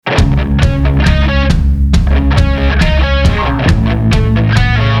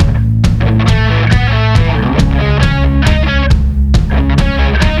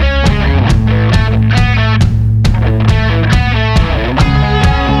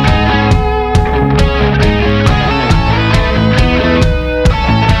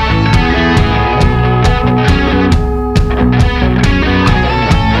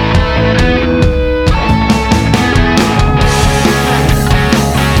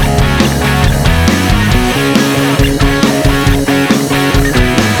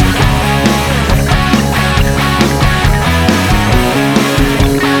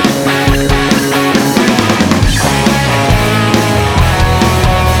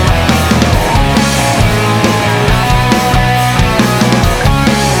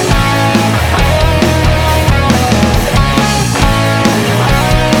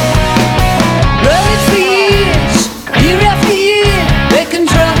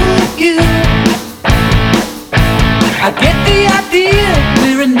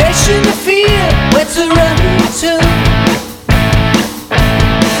surrender to.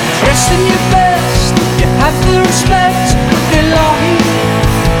 Dressed in your best, you have the respect of belonging.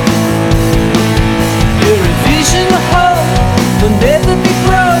 You're a vision of hope, will never be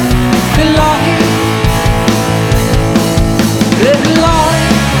broke. Belonging, belonging.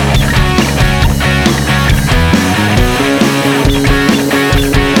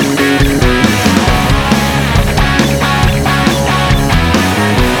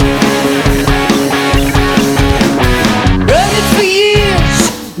 Running for years,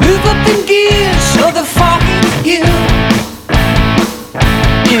 move up in gears, so they're following you.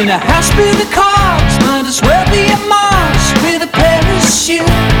 In a house with the cards, might as well be a Mars with a parachute.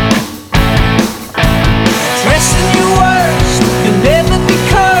 Dressed in your worst, you'll never be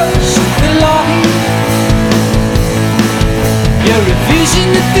cursed. Belonging, you're a vision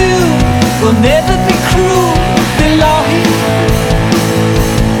to do, will never